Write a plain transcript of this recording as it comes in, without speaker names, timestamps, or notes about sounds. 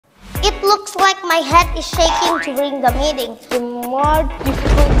my head is shaking during the meeting. The more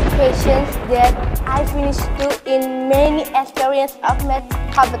difficult questions that I finished to in many experiences of math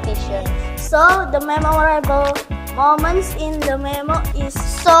competitions. So the memorable moments in the memo is...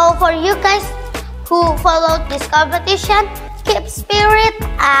 So for you guys who followed this competition, keep spirit,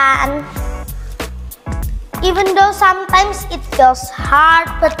 and even though sometimes it feels hard,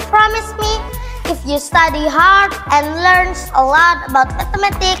 but promise me, if you study hard and learn a lot about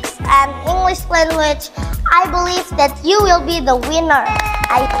mathematics and English language, I believe that you will be the winner.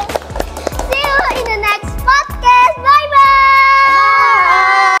 See you in the next podcast. Bye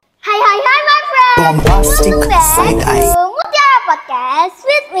bye. Hi my friends. Bombastic Welcome back side eye. to Mutiara Podcast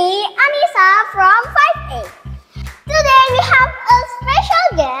with me, Anissa from 5A. Today we have a special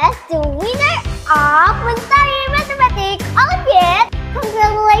guest, the winner of Mathematics Olympiad.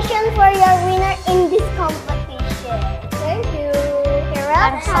 Congratulations for your winner in this competition. Thank you. You're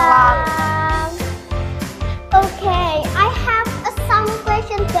welcome. Okay, I have some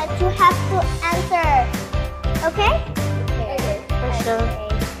questions that you have to answer. Okay? Sure.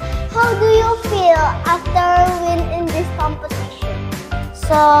 How do you feel after winning this competition?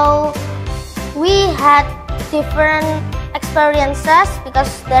 So we had different experiences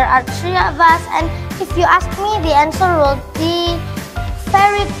because there are 3 of us, and if you ask me, the answer will be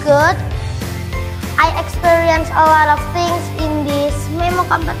very good. I experienced a lot of things in this memo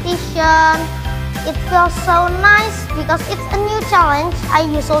competition. It feels so nice because it's a new challenge. I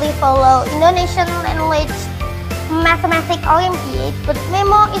usually follow Indonesian language Mathematics Olympiad, but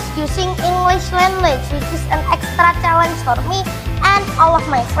memo is using English language, which is an extra challenge for me and all of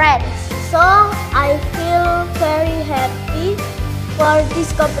my friends. So I feel very happy for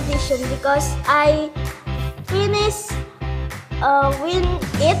this competition because I finished win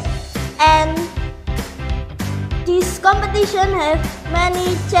it, and this competition has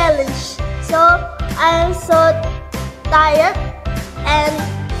many challenges. So I am so tired, and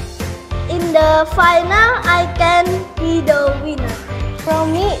in the final I can be the winner. For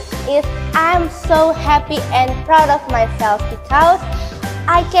me, I'm so happy and proud of myself because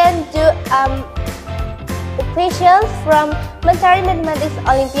I can do equations from Mathematics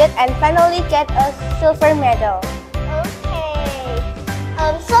Olympiad and finally get a silver medal.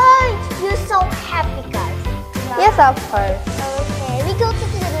 So you're so happy, guys? Right? Yes, of course. Okay, we go to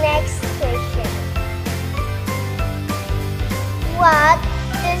the next question. What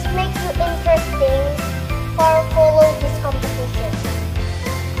is makes you interesting for follow this competition?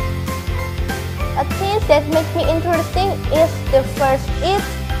 A thing that makes me interesting is the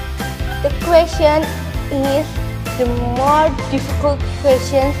question is the more difficult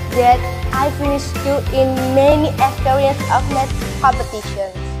questions that I finished to in many experiences of math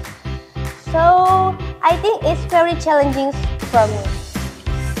competitions. So I think it's very challenging for me.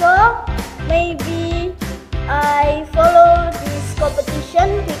 So maybe I follow this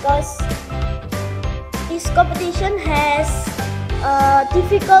competition because this competition has a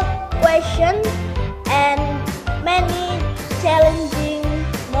difficult question and many challenging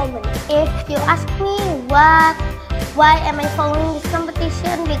moments. If you ask me why am I following this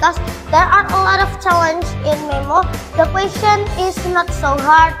competition, because there are a lot of challenge in memo. The question is not so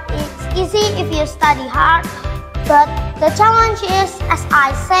hard. It's easy if you study hard, but the challenge is, as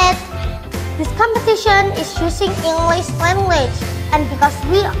I said, this competition is using English language, and because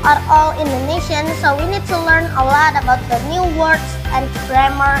we are all Indonesian, so we need to learn a lot about the new words and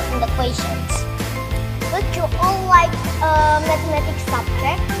grammar in the questions. But you all like mathematics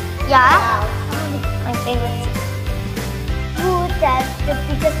subject? Yeah, Wow. my favorite. Who does the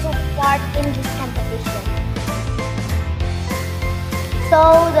biggest support in this competition? So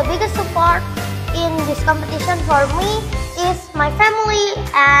the biggest support in this competition for me is my family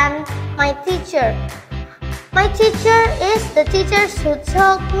and my teacher. My teacher is the teachers who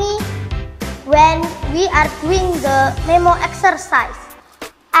told me when we are doing the memo exercise.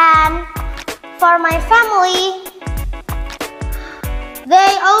 And for my family,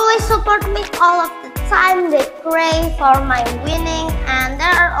 they always support me all of the time. They pray for my winning, and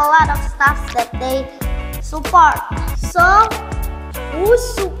there are a lot of stuff that they support. So, who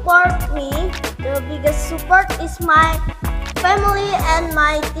support me? The biggest support is my family and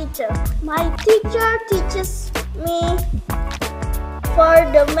my teacher. My teacher teaches me for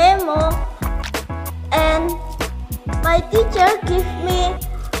the memo, and my teacher gives me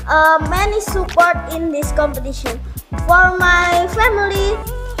many support in this competition. For my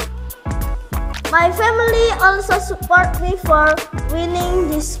family also support me for winning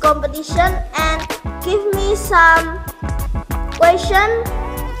this competition and give me some question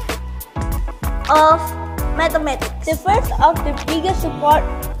of mathematics. The first of the biggest support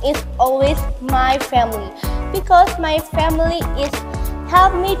is always my family, because my family is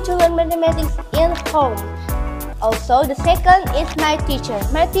help me to learn mathematics in home. Also, the second is my teacher.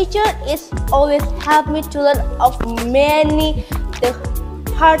 My teacher is always help me to learn of many the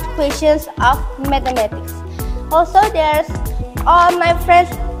hard questions of mathematics. Also, there's all my friends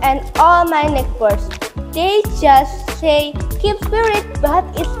and all my neighbors. They just say keep spirit, but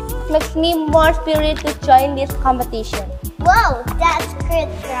it makes me more spirit to join this competition. Wow, that's great,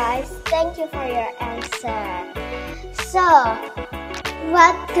 guys. Thank you for your answer. So,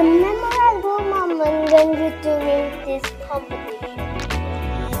 what the memorable moment when you doing this competition?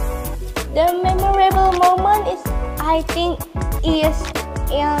 The memorable moment is, I think, is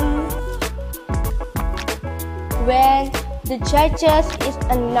when the judges is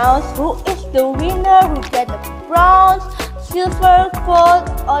announced who is the winner, who get the bronze, silver, gold,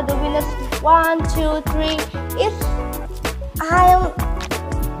 or the winners 1, 2, 3. I'm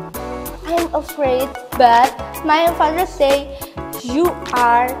afraid, but my father say you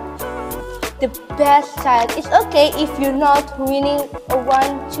are the best child. It's okay if you're not winning a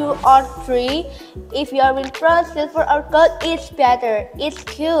 1, 2, or 3. If you are winning bronze, silver, or gold, it's better. It's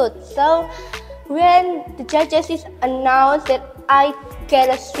cute. So when the judges is announced that I get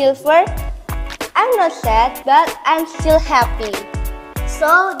a silver, I'm not sad, but I'm still happy.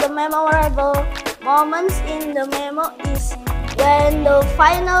 So the memorable moments in the memo is when the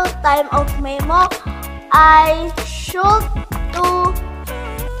final time of memo, I should to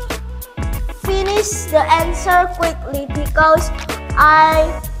finish the answer quickly because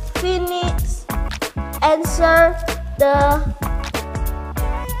I finish answer the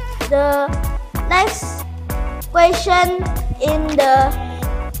next question in the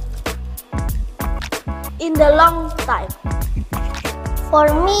long time. For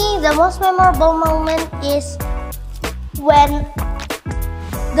me, the most memorable moment is when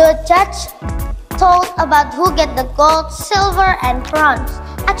the judge told about who get the gold, silver, and bronze.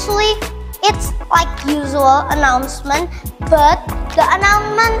 Actually, it's like usual announcement, but the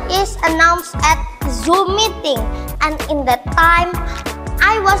announcement is announced at Zoom meeting, and in that time,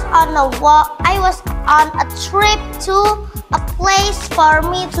 I was on a trip to a place for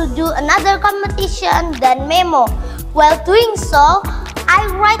me to do another competition than memo. While doing so, I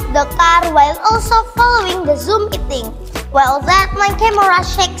ride the car while also following the Zoom meeting. While that, my camera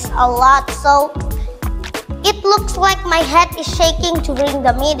shakes a lot, so it looks like my head is shaking during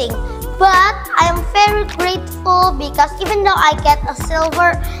the meeting. But I am very grateful because even though I get a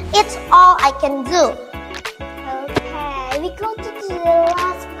silver, it's all I can do. Okay, we go to the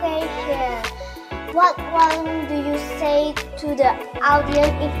last question. What one do you say to the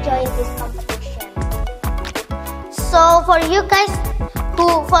audience if join this competition? So for you guys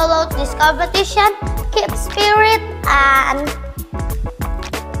who followed this competition, keep spirit, and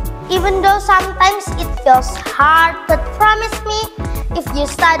even though sometimes it feels hard, but promise me, if you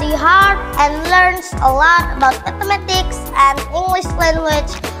study hard and learns a lot about mathematics and English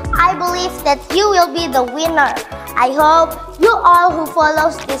language, I believe that you will be the winner. I hope you all who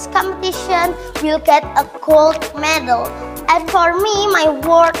follows this competition will get a gold medal. And for me, my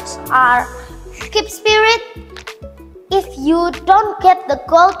words are keep spirit. If you don't get the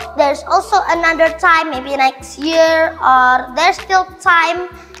gold, there's also another time, maybe next year, or there's still time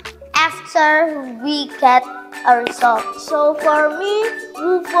after we get a result. So for me,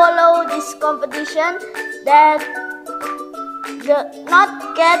 who follow this competition, that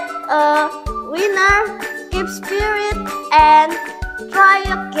not get a winner, keep spirit and try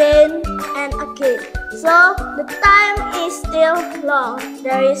again and again. So the time is still long.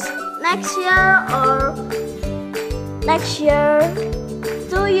 There is next year or next year,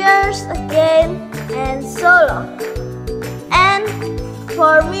 2 years again, and so long. And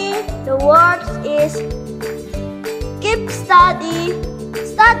for me, the word is keep study.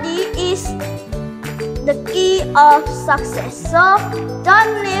 Study is the key of success. So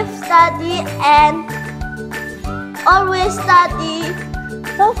don't leave study and always study.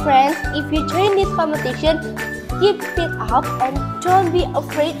 So friends, if you join this competition, keep it up and don't be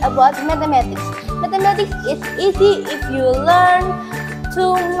afraid about mathematics. Mathematics is easy if you learn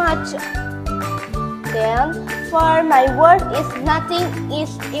too much. Then, for my word is nothing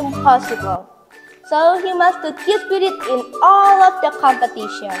is impossible. So you must keep spirit in all of the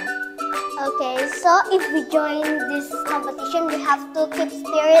competition. Okay, so if we join this competition, we have to keep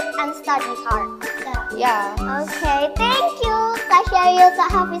spirit and study hard. Yeah. Okay, thank you, Tasha, Yulsa,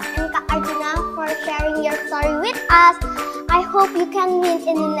 Hafiz, and Kak Arjuna for sharing your story with us. I hope you can win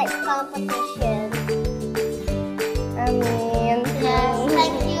in the next competition. Amin. Yes,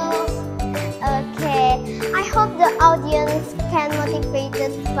 thank you. Okay. Okay, I hope the audience can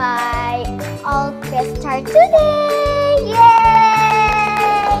motivated by all best start today.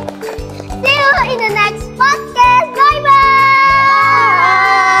 Yay! See you in the next podcast.